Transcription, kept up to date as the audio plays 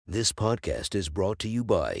This podcast is brought to you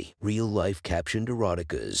by Real Life Captioned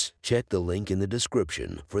Eroticas. Check the link in the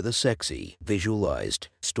description for the sexy, visualized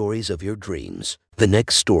stories of your dreams. The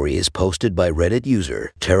next story is posted by Reddit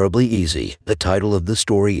user Terribly Easy. The title of the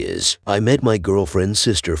story is, I met my girlfriend's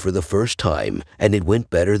sister for the first time, and it went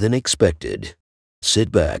better than expected.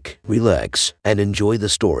 Sit back, relax, and enjoy the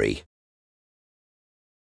story.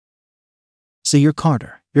 So you're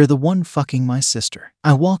Carter. You're the one fucking my sister.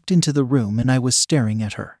 I walked into the room and I was staring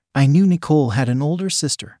at her. I knew Nicole had an older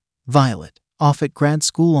sister, Violet, off at grad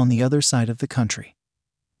school on the other side of the country.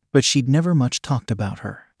 But she'd never much talked about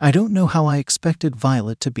her. I don't know how I expected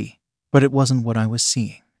Violet to be, but it wasn't what I was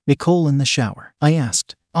seeing. Nicole in the shower, I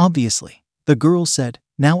asked. Obviously. The girl said,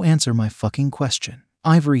 now answer my fucking question.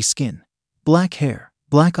 Ivory skin, black hair,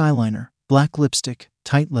 black eyeliner, black lipstick,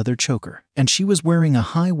 tight leather choker, and she was wearing a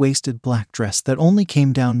high-waisted black dress that only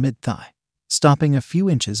came down mid-thigh, stopping a few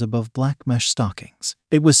inches above black mesh stockings.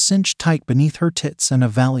 It was cinched tight beneath her tits and a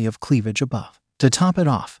valley of cleavage above. To top it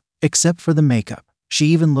off, except for the makeup, she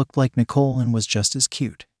even looked like Nicole and was just as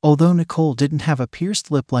cute. Although Nicole didn't have a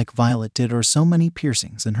pierced lip like Violet did or so many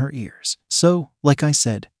piercings in her ears. So, like I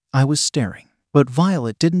said, I was staring. But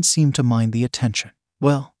Violet didn't seem to mind the attention.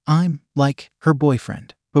 Well, I'm, like, her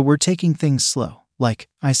boyfriend, but we're taking things slow. Like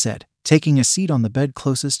I said, taking a seat on the bed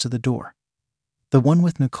closest to the door. The one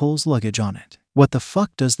with Nicole's luggage on it. What the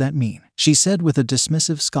fuck does that mean? She said with a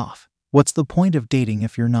dismissive scoff. What's the point of dating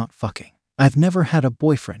if you're not fucking? I've never had a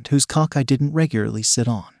boyfriend whose cock I didn't regularly sit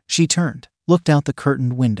on. She turned, looked out the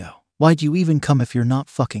curtained window. Why'd you even come if you're not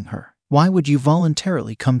fucking her? Why would you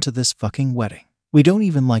voluntarily come to this fucking wedding? We don't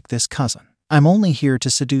even like this cousin. I'm only here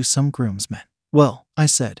to seduce some groomsmen. Well, I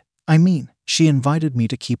said. I mean, she invited me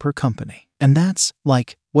to keep her company. And that's,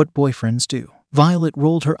 like, what boyfriends do. Violet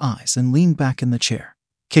rolled her eyes and leaned back in the chair,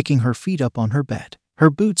 kicking her feet up on her bed. Her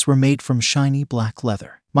boots were made from shiny black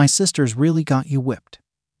leather. My sister's really got you whipped,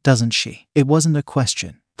 doesn't she? It wasn't a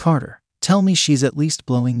question. Carter, tell me she's at least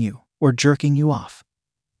blowing you, or jerking you off.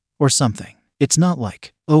 Or something. It's not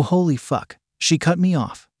like, oh holy fuck, she cut me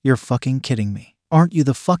off. You're fucking kidding me. Aren't you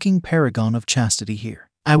the fucking paragon of chastity here?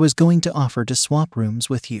 I was going to offer to swap rooms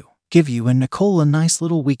with you. Give you and Nicole a nice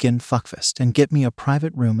little weekend fuckfest and get me a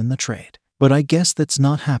private room in the trade. But I guess that's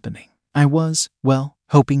not happening. I was, well,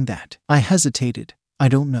 hoping that. I hesitated. I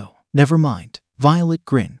don't know. Never mind. Violet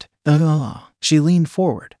grinned. She leaned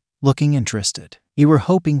forward, looking interested. You were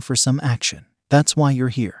hoping for some action. That's why you're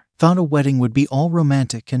here. Thought a wedding would be all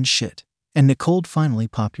romantic and shit. And Nicole'd finally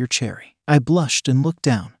pop your cherry. I blushed and looked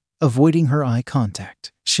down, avoiding her eye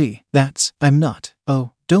contact. I'm not.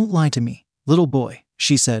 Oh, don't lie to me, little boy,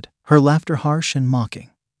 she said, her laughter harsh and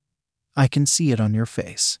mocking. I can see it on your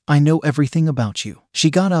face. I know everything about you. She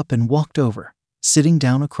got up and walked over, sitting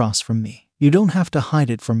down across from me. You don't have to hide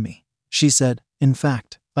it from me, she said. In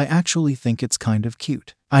fact, I actually think it's kind of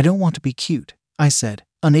cute. I don't want to be cute, I said,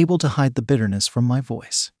 unable to hide the bitterness from my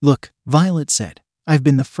voice. Look, Violet said, I've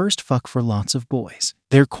been the first fuck for lots of boys.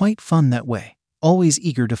 They're quite fun that way, always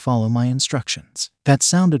eager to follow my instructions. That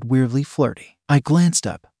sounded weirdly flirty. I glanced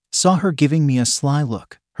up, saw her giving me a sly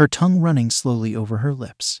look, her tongue running slowly over her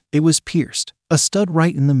lips. It was pierced, a stud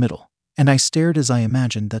right in the middle, and I stared as I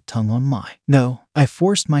imagined that tongue on my. No, I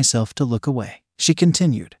forced myself to look away. She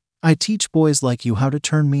continued, I teach boys like you how to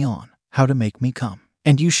turn me on, how to make me come.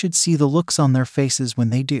 And you should see the looks on their faces when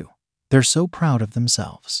they do. They're so proud of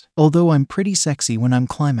themselves. Although I'm pretty sexy when I'm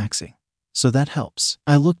climaxing, so that helps.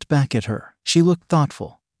 I looked back at her. She looked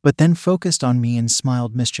thoughtful, but then focused on me and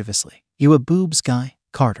smiled mischievously. You a boobs guy,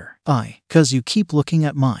 Carter? Cause you keep looking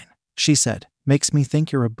at mine, she said. Makes me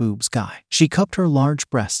think you're a boobs guy. She cupped her large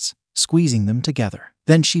breasts, squeezing them together.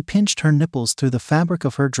 Then she pinched her nipples through the fabric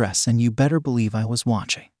of her dress, and you better believe I was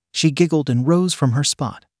watching. She giggled and rose from her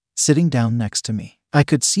spot, sitting down next to me. I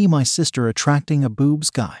could see my sister attracting a boobs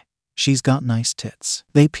guy. She's got nice tits.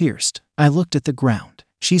 They pierced. I looked at the ground.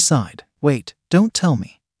 She sighed. Wait, don't tell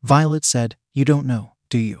me. Violet said, you don't know,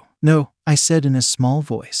 do you? No, I said in a small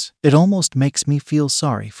voice. It almost makes me feel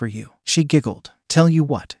sorry for you. She giggled. Tell you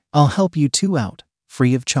what, I'll help you two out,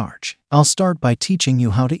 free of charge. I'll start by teaching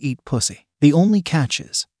you how to eat pussy. The only catch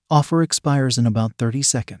is, offer expires in about 30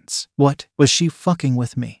 seconds. What? Was she fucking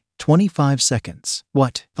with me? 25 seconds.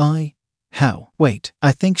 What? How? Wait,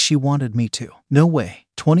 I think she wanted me to. No way.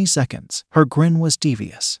 20 seconds. Her grin was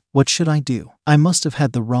devious. What should I do? I must have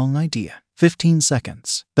had the wrong idea. 15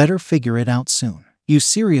 seconds. Better figure it out soon. You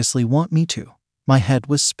seriously want me to? My head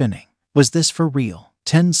was spinning. Was this for real?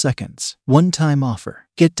 10 seconds. One-time offer.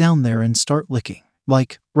 Get down there and start licking.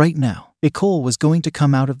 Like, right now. Nicole was going to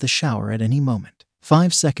come out of the shower at any moment.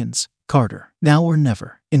 5 seconds. Carter. Now or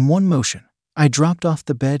never. In one motion, I dropped off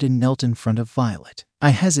the bed and knelt in front of Violet. I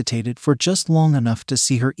hesitated for just long enough to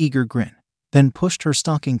see her eager grin, then pushed her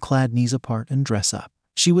stocking-clad knees apart and dress up.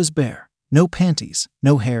 She was bare. No panties,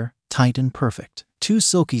 no hair, tight and perfect. 2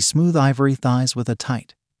 silky smooth ivory thighs with a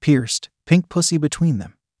tight, pierced, pink pussy between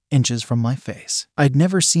them, inches from my face. I'd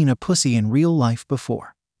never seen a pussy in real life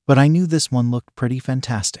before, but I knew this one looked pretty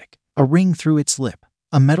fantastic. A ring through its lip,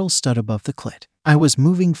 a metal stud above the clit. I was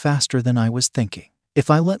moving faster than I was thinking. If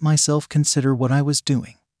I let myself consider what I was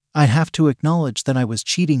doing, I'd have to acknowledge that I was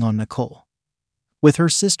cheating on Nicole. With her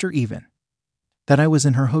sister even. That I was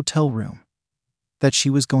in her hotel room. That she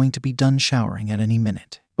was going to be done showering at any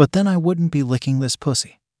minute. But then I wouldn't be licking this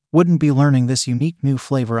pussy. Wouldn't be learning this unique new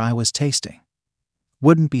flavor I was tasting.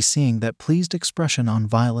 Wouldn't be seeing that pleased expression on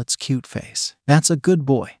Violet's cute face. That's a good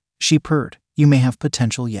boy, she purred. You may have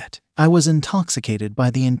potential yet. I was intoxicated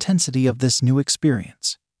by the intensity of this new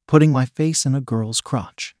experience. Putting my face in a girl's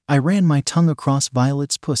crotch, I ran my tongue across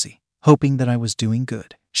Violet's pussy, hoping that I was doing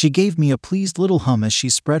good. She gave me a pleased little hum as she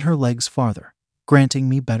spread her legs farther, granting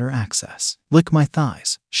me better access. Lick my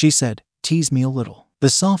thighs, she said, tease me a little. The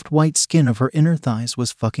soft white skin of her inner thighs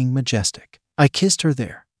was fucking majestic. I kissed her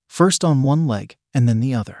there, first on one leg and then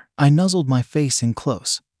the other. I nuzzled my face in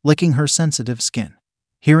close, licking her sensitive skin,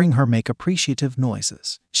 hearing her make appreciative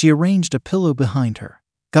noises. She arranged a pillow behind her,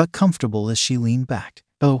 got comfortable as she leaned back.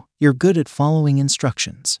 Oh, you're good at following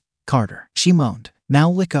instructions, Carter, she moaned. Now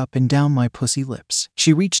lick up and down my pussy lips.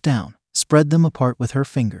 She reached down, spread them apart with her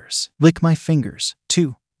fingers. Lick my fingers,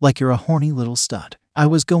 too, like you're a horny little stud. I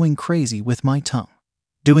was going crazy with my tongue,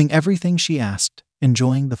 doing everything she asked,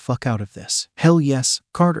 enjoying the fuck out of this. Hell yes,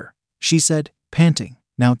 Carter, she said, panting.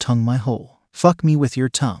 Now tongue my hole. Fuck me with your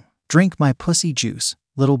tongue. Drink my pussy juice,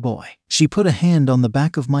 little boy. She put a hand on the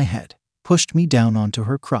back of my head, pushed me down onto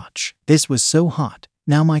her crotch. This was so hot.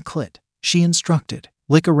 Now my clit, she instructed.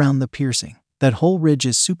 Lick around the piercing. That whole ridge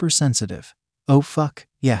is super sensitive. Oh fuck,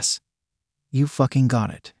 yes. You fucking got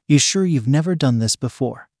it. You sure you've never done this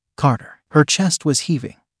before, Carter? Her chest was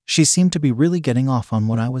heaving. She seemed to be really getting off on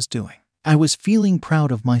what I was doing. I was feeling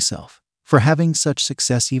proud of myself for having such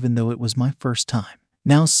success even though it was my first time.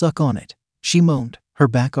 Now suck on it, she moaned, her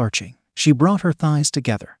back arching. She brought her thighs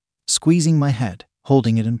together, squeezing my head,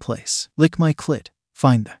 holding it in place. Lick my clit.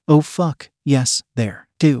 Find the. Oh fuck, yes, there.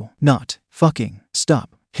 Do not fucking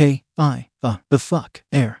stop. Hey, the fuck,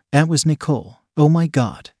 that was Nicole. Oh my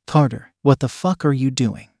god, Carter, what the fuck are you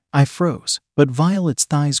doing? I froze, but Violet's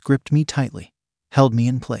thighs gripped me tightly, held me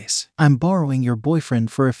in place. I'm borrowing your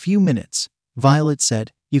boyfriend for a few minutes, Violet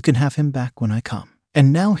said. You can have him back when I come.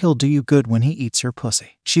 And now he'll do you good when he eats your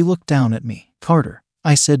pussy. She looked down at me. Carter,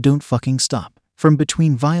 I said don't fucking stop. From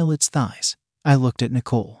between Violet's thighs, I looked at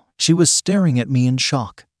Nicole. She was staring at me in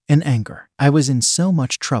shock and anger. I was in so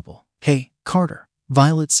much trouble. Hey, Carter,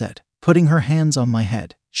 Violet said, putting her hands on my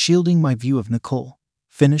head, shielding my view of Nicole.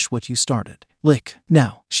 Finish what you started. Lick.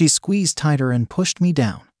 Now. She squeezed tighter and pushed me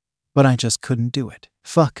down, but I just couldn't do it.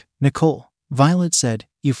 Fuck, Nicole, Violet said,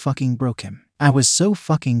 you fucking broke him. I was so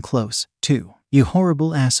fucking close, too. You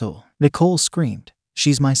horrible asshole. Nicole screamed.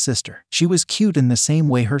 She's my sister. She was cute in the same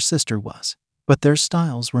way her sister was, but their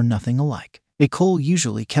styles were nothing alike. Nicole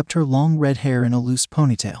usually kept her long red hair in a loose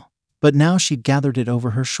ponytail, but now she'd gathered it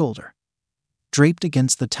over her shoulder, draped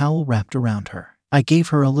against the towel wrapped around her. I gave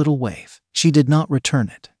her a little wave. She did not return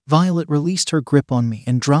it. Violet released her grip on me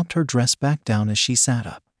and dropped her dress back down as she sat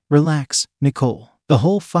up. Relax, Nicole. The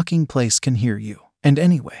whole fucking place can hear you. And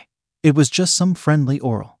anyway, it was just some friendly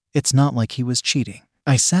oral. It's not like he was cheating.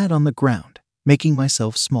 I sat on the ground, making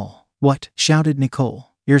myself small. What? Shouted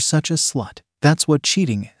Nicole. You're such a slut. That's what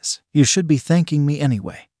cheating is. You should be thanking me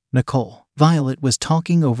anyway, Nicole. Violet was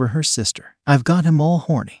talking over her sister. I've got him all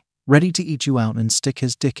horny, ready to eat you out and stick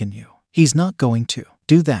his dick in you. He's not going to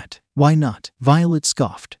do that. Why not? Violet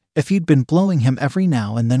scoffed. If you'd been blowing him every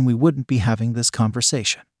now and then we wouldn't be having this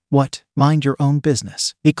conversation. What? Mind your own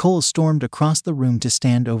business. Nicole stormed across the room to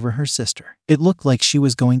stand over her sister. It looked like she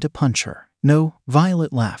was going to punch her. No,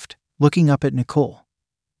 Violet laughed, looking up at Nicole.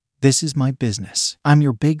 This is my business. I'm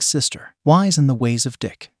your big sister, wise in the ways of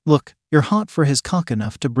Dick. Look, you're hot for his cock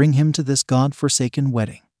enough to bring him to this god-forsaken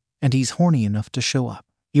wedding, and he's horny enough to show up.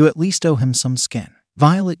 You at least owe him some skin.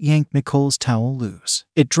 Violet yanked Nicole's towel loose.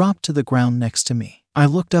 It dropped to the ground next to me. I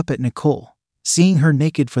looked up at Nicole, seeing her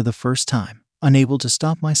naked for the first time, unable to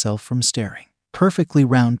stop myself from staring. Perfectly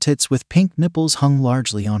round tits with pink nipples hung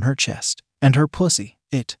largely on her chest, and her pussy,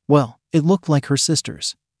 it looked like her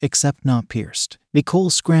sister's, except not pierced. Nicole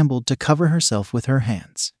scrambled to cover herself with her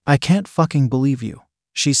hands. I can't fucking believe you,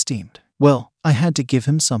 she steamed. Well, I had to give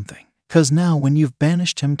him something. 'Cause now when you've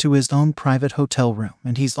banished him to his own private hotel room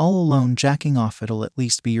and he's all alone jacking off, it'll at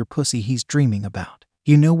least be your pussy he's dreaming about.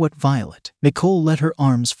 You know what, Violet? Nicole let her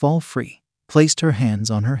arms fall free, placed her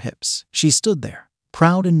hands on her hips. She stood there,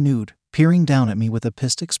 proud and nude, peering down at me with a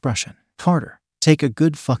pissed expression. Carter, take a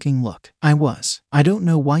good fucking look. I don't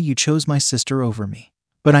know why you chose my sister over me,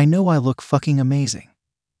 but I know I look fucking amazing.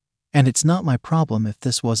 And it's not my problem if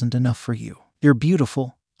this wasn't enough for you. You're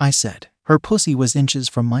beautiful, I said. Her pussy was inches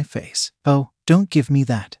from my face. Oh, don't give me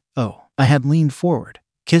that. Oh, I had leaned forward,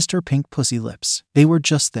 kissed her pink pussy lips. They were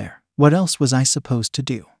just there. What else was I supposed to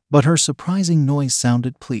do? But her surprising noise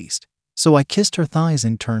sounded pleased, so I kissed her thighs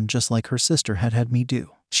in turn just like her sister had me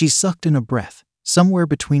do. She sucked in a breath, somewhere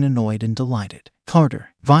between annoyed and delighted.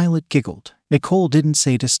 Carter, Violet giggled. Nicole didn't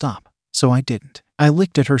say to stop, so I didn't. I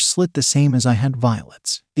licked at her slit the same as I had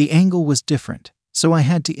Violet's. The angle was different, so I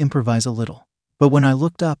had to improvise a little. But when I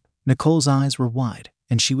looked up, Nicole's eyes were wide,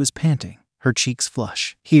 and she was panting, her cheeks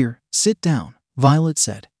flush. Here, sit down, Violet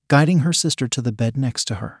said, guiding her sister to the bed next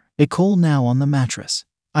to her. Nicole now on the mattress.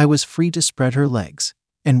 I was free to spread her legs,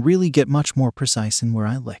 and really get much more precise in where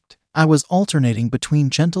I licked. I was alternating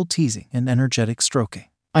between gentle teasing and energetic stroking.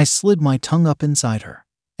 I slid my tongue up inside her,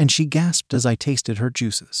 and she gasped as I tasted her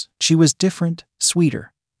juices. She was different,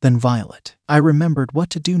 sweeter, than Violet. I remembered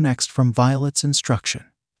what to do next from Violet's instruction,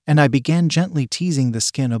 and I began gently teasing the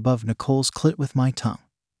skin above Nicole's clit with my tongue,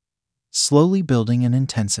 slowly building in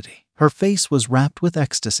intensity. Her face was wrapped with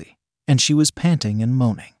ecstasy, and she was panting and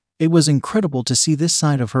moaning. It was incredible to see this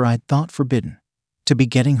side of her I'd thought forbidden, to be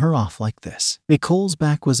getting her off like this. Nicole's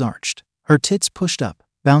back was arched, her tits pushed up,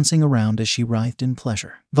 bouncing around as she writhed in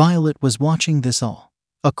pleasure. Violet was watching this all,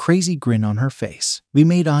 a crazy grin on her face. We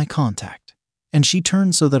made eye contact, and she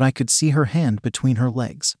turned so that I could see her hand between her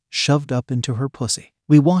legs, shoved up into her pussy.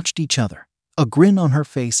 We watched each other, a grin on her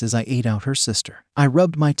face as I ate out her sister. I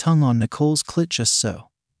rubbed my tongue on Nicole's clit just so,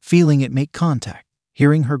 feeling it make contact,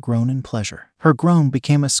 hearing her groan in pleasure. Her groan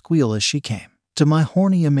became a squeal as she came. To my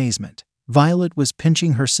horny amazement, Violet was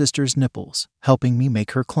pinching her sister's nipples, helping me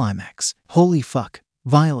make her climax. Holy fuck,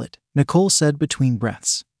 Violet, Nicole said between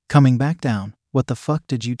breaths. Coming back down, what the fuck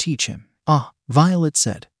did you teach him? Ah, Violet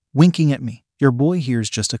said, winking at me. Your boy here's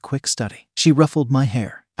just a quick study. She ruffled my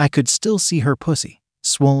hair. I could still see her pussy,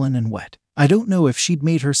 swollen and wet. I don't know if she'd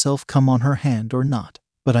made herself come on her hand or not,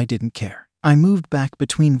 but I didn't care. I moved back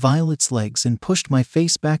between Violet's legs and pushed my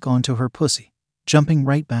face back onto her pussy, jumping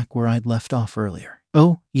right back where I'd left off earlier.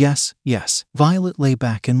 Oh, yes. Violet lay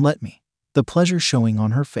back and let me, the pleasure showing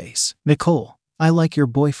on her face. Nicole, I like your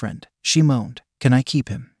boyfriend, she moaned. Can I keep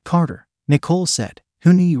him? Carter, Nicole said.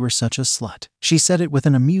 Who knew you were such a slut? She said it with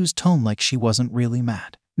an amused tone like she wasn't really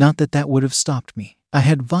mad. Not that that would have stopped me. I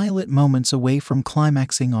had Violet moments away from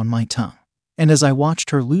climaxing on my tongue, and as I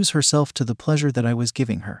watched her lose herself to the pleasure that I was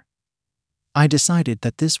giving her, I decided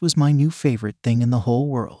that this was my new favorite thing in the whole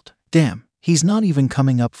world. Damn, he's not even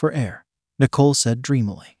coming up for air, Nicole said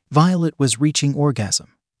dreamily. Violet was reaching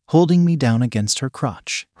orgasm, holding me down against her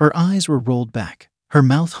crotch. Her eyes were rolled back, her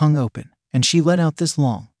mouth hung open, and she let out this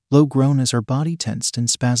long, low groan as her body tensed and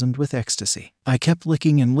spasmed with ecstasy. I kept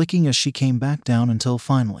licking and licking as she came back down until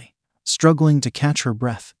finally, struggling to catch her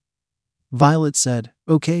breath, Violet said,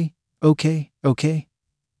 Okay.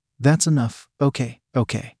 That's enough. Okay.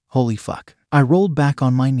 Holy fuck. I rolled back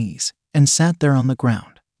on my knees and sat there on the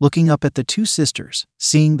ground, looking up at the two sisters,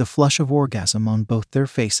 seeing the flush of orgasm on both their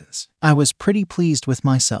faces. I was pretty pleased with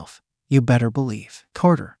myself, you better believe.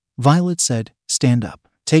 Carter, Violet said, stand up.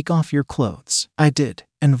 Take off your clothes. I did,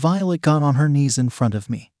 and Violet got on her knees in front of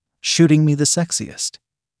me, shooting me the sexiest,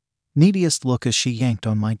 neediest look as she yanked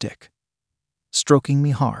on my dick, stroking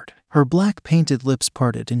me hard. Her black painted lips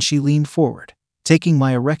parted and she leaned forward, taking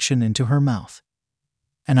my erection into her mouth,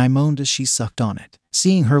 and I moaned as she sucked on it.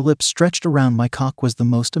 Seeing her lips stretched around my cock was the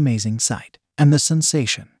most amazing sight. And the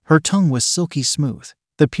sensation. Her tongue was silky smooth,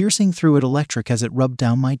 the piercing through it electric as it rubbed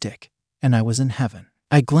down my dick, and I was in heaven.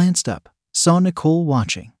 I glanced up, saw Nicole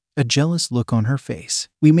watching, a jealous look on her face.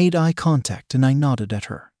 We made eye contact and I nodded at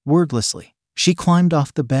her. Wordlessly, she climbed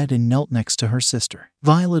off the bed and knelt next to her sister.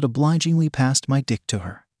 Violet obligingly passed my dick to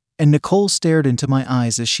her, and Nicole stared into my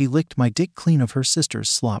eyes as she licked my dick clean of her sister's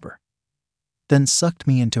slobber, then sucked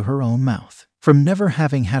me into her own mouth. From never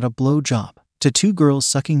having had a blowjob to two girls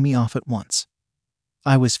sucking me off at once,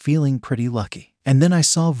 I was feeling pretty lucky. And then I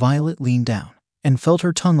saw Violet lean down and felt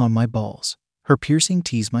her tongue on my balls, her piercing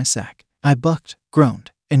tease my sack. I bucked,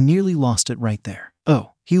 groaned, and nearly lost it right there.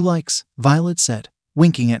 Oh, he likes, Violet said,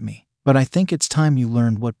 winking at me. But I think it's time you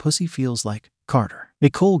learned what pussy feels like, Carter.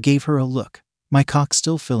 Nicole gave her a look, my cock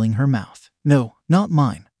still filling her mouth. No, not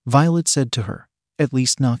mine, Violet said to her. At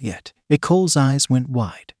least not yet. Nicole's eyes went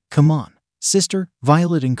wide. Come on, sister,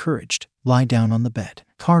 Violet encouraged. Lie down on the bed.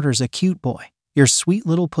 Carter's a cute boy. Your sweet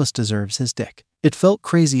little puss deserves his dick. It felt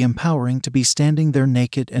crazy empowering to be standing there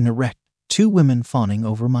naked and erect, two women fawning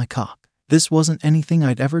over my cock. This wasn't anything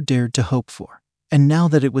I'd ever dared to hope for. And now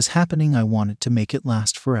that it was happening, I wanted to make it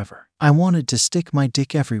last forever. I wanted to stick my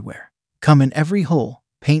dick everywhere, come in every hole,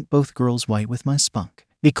 paint both girls white with my spunk.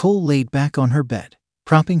 Nicole laid back on her bed,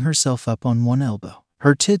 propping herself up on one elbow.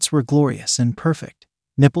 Her tits were glorious and perfect,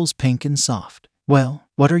 nipples pink and soft. Well,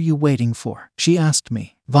 what are you waiting for? She asked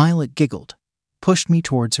me. Violet giggled, pushed me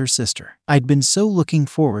towards her sister. I'd been so looking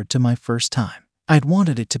forward to my first time. I'd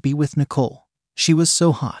wanted it to be with Nicole. She was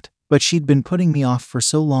so hot, but she'd been putting me off for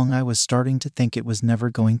so long I was starting to think it was never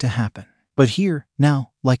going to happen. But here,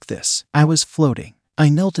 now, like this, I was floating. I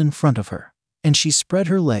knelt in front of her, and she spread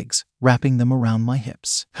her legs, wrapping them around my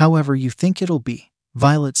hips. However you think it'll be,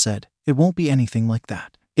 Violet said. It won't be anything like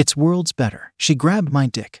that. It's worlds better. She grabbed my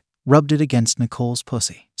dick, rubbed it against Nicole's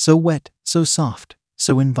pussy. So wet, so soft,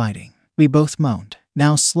 so inviting. We both moaned.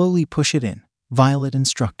 Now slowly push it in, Violet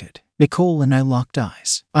instructed. Nicole and I locked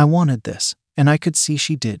eyes. I wanted this, and I could see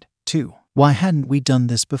she did, too. Why hadn't we done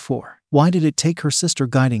this before? Why did it take her sister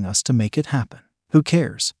guiding us to make it happen? Who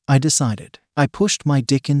cares? I decided. I pushed my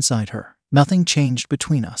dick inside her. Nothing changed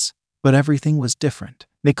between us, but everything was different.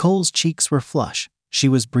 Nicole's cheeks were flush. She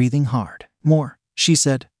was breathing hard. More, she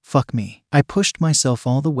said. Fuck me. I pushed myself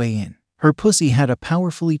all the way in. Her pussy had a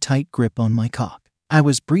powerfully tight grip on my cock. I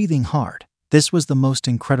was breathing hard. This was the most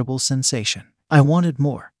incredible sensation. I wanted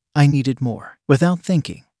more. I needed more. Without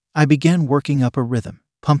thinking, I began working up a rhythm,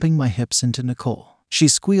 pumping my hips into Nicole. She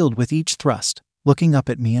squealed with each thrust, looking up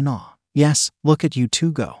at me in awe. Yes, look at you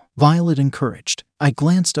two go, Violet encouraged. I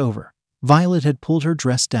glanced over. Violet had pulled her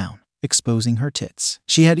dress down, exposing her tits.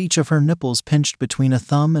 She had each of her nipples pinched between a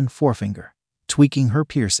thumb and forefinger, tweaking her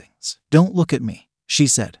piercings. Don't look at me, she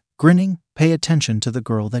said, grinning. Pay attention to the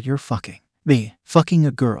girl that you're fucking. Me, fucking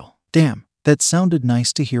a girl. Damn, that sounded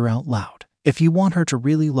nice to hear out loud. If you want her to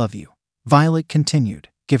really love you, Violet continued,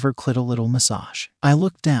 give her clit a little massage. I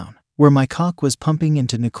looked down, where my cock was pumping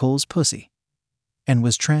into Nicole's pussy, and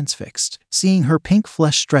was transfixed. Seeing her pink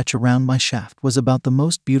flesh stretch around my shaft was about the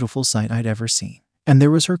most beautiful sight I'd ever seen. And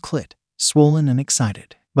there was her clit, swollen and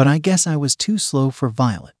excited. But I guess I was too slow for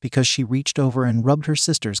Violet because she reached over and rubbed her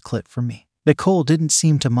sister's clit for me. Nicole didn't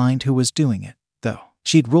seem to mind who was doing it, though.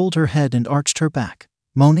 She'd rolled her head and arched her back,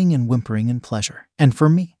 moaning and whimpering in pleasure. And for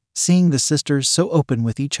me, seeing the sisters so open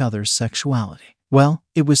with each other's sexuality, well,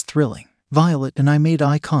 it was thrilling. Violet and I made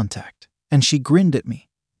eye contact, and she grinned at me,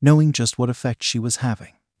 knowing just what effect she was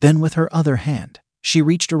having. Then with her other hand, she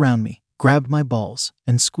reached around me, grabbed my balls,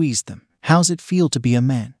 and squeezed them. How's it feel to be a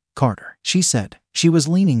man, Carter? She said. She was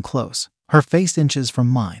leaning close, her face inches from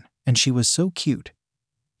mine, and she was so cute,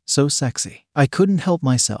 so sexy. I couldn't help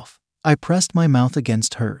myself. I pressed my mouth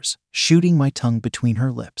against hers, shooting my tongue between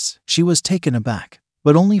her lips. She was taken aback,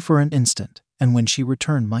 but only for an instant, and when she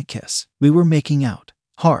returned my kiss, we were making out,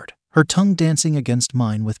 hard, her tongue dancing against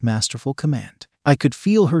mine with masterful command. I could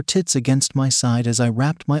feel her tits against my side as I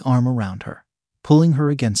wrapped my arm around her, pulling her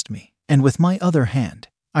against me, and with my other hand,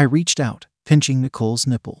 I reached out, pinching Nicole's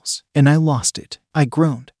nipples, and I lost it. I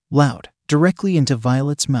groaned, loud, directly into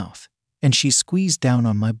Violet's mouth, and she squeezed down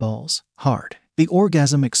on my balls, hard. The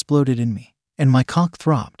orgasm exploded in me, and my cock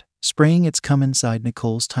throbbed, spraying its cum inside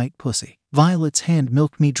Nicole's tight pussy. Violet's hand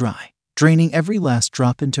milked me dry, draining every last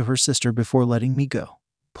drop into her sister before letting me go,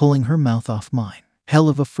 pulling her mouth off mine. Hell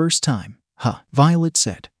of a first time, huh? Violet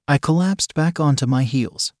said. I collapsed back onto my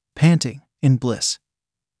heels, panting, in bliss,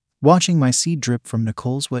 watching my seed drip from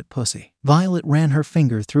Nicole's wet pussy. Violet ran her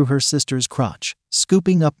finger through her sister's crotch,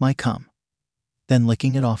 scooping up my cum, then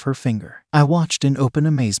licking it off her finger. I watched in open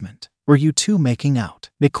amazement. Were you two making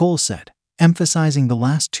out? Nicole said, emphasizing the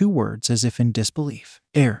last two words as if in disbelief.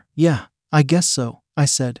 Yeah, I guess so, I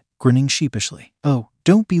said, grinning sheepishly. Oh,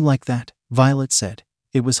 don't be like that, Violet said.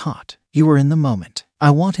 It was hot. You were in the moment.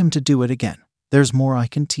 I want him to do it again. There's more I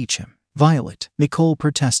can teach him. Violet, Nicole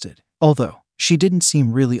protested, although she didn't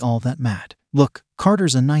seem really all that mad. Look,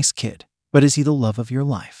 Carter's a nice kid, but is he the love of your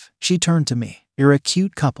life? She turned to me. You're a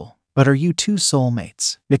cute couple, but are you two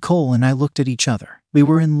soulmates? Nicole and I looked at each other. We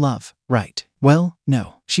were in love, right? Well,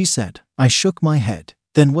 no, she said. I shook my head.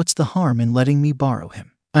 Then what's the harm in letting me borrow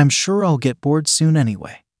him? I'm sure I'll get bored soon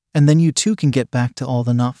anyway, and then you two can get back to all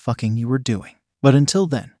the not fucking you were doing. But until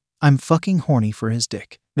then, I'm fucking horny for his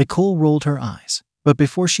dick. Nicole rolled her eyes, but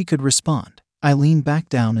before she could respond, I leaned back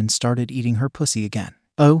down and started eating her pussy again.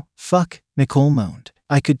 Oh, fuck, Nicole moaned.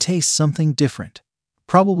 I could taste something different.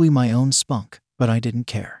 Probably my own spunk, but I didn't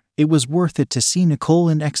care. It was worth it to see Nicole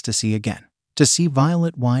in ecstasy again, to see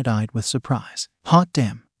Violet wide-eyed with surprise. Hot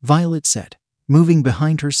damn, Violet said, moving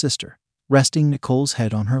behind her sister, resting Nicole's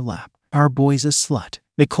head on her lap. Our boy's a slut.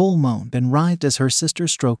 Nicole moaned and writhed as her sister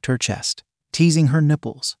stroked her chest, teasing her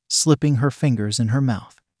nipples, slipping her fingers in her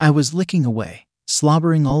mouth. I was licking away,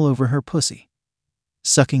 slobbering all over her pussy,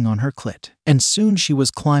 sucking on her clit, and soon she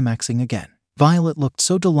was climaxing again. Violet looked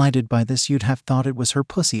so delighted by this you'd have thought it was her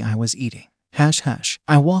pussy I was eating. Hash hash.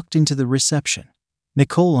 I walked into the reception,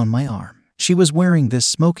 Nicole on my arm. She was wearing this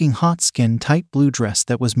smoking hot skin-tight blue dress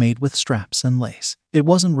that was made with straps and lace. It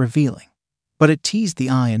wasn't revealing, but it teased the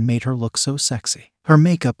eye and made her look so sexy. Her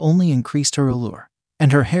makeup only increased her allure,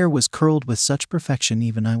 and her hair was curled with such perfection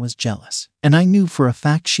even I was jealous. And I knew for a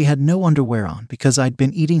fact she had no underwear on because I'd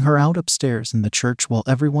been eating her out upstairs in the church while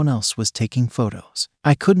everyone else was taking photos.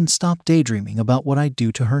 I couldn't stop daydreaming about what I'd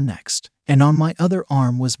do to her next. And on my other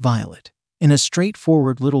arm was Violet, in a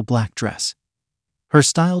straightforward little black dress, her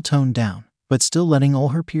style toned down, but still letting all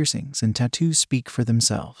her piercings and tattoos speak for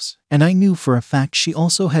themselves. And I knew for a fact she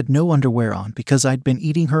also had no underwear on because I'd been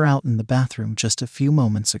eating her out in the bathroom just a few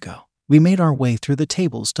moments ago. We made our way through the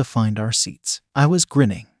tables to find our seats. I was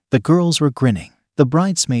grinning. The girls were grinning. The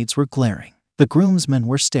bridesmaids were glaring. The groomsmen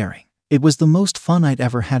were staring. It was the most fun I'd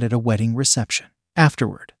ever had at a wedding reception.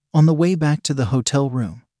 Afterward, on the way back to the hotel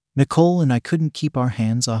room, Nicole and I couldn't keep our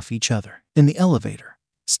hands off each other. In the elevator,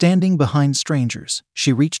 standing behind strangers,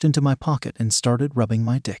 she reached into my pocket and started rubbing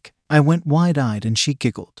my dick. I went wide-eyed and she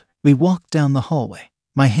giggled. We walked down the hallway,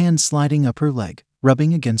 my hand sliding up her leg,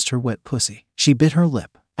 rubbing against her wet pussy. She bit her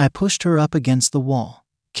lip. I pushed her up against the wall,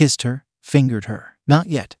 kissed her, fingered her. Not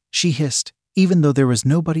yet, she hissed, even though there was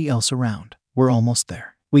nobody else around. We're almost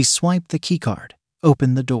there. We swiped the keycard,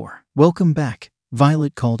 opened the door. Welcome back,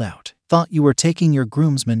 Violet called out. Thought you were taking your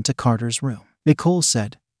groomsmen to Carter's room, Nicole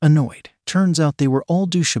said, annoyed. Turns out they were all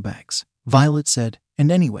douchebags, Violet said,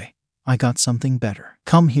 and anyway, I got something better.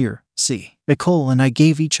 Come here, see. Nicole and I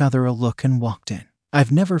gave each other a look and walked in.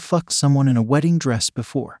 I've never fucked someone in a wedding dress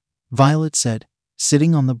before, Violet said,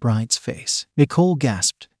 sitting on the bride's face. Nicole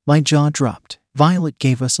gasped. My jaw dropped. Violet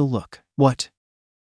gave us a look. What?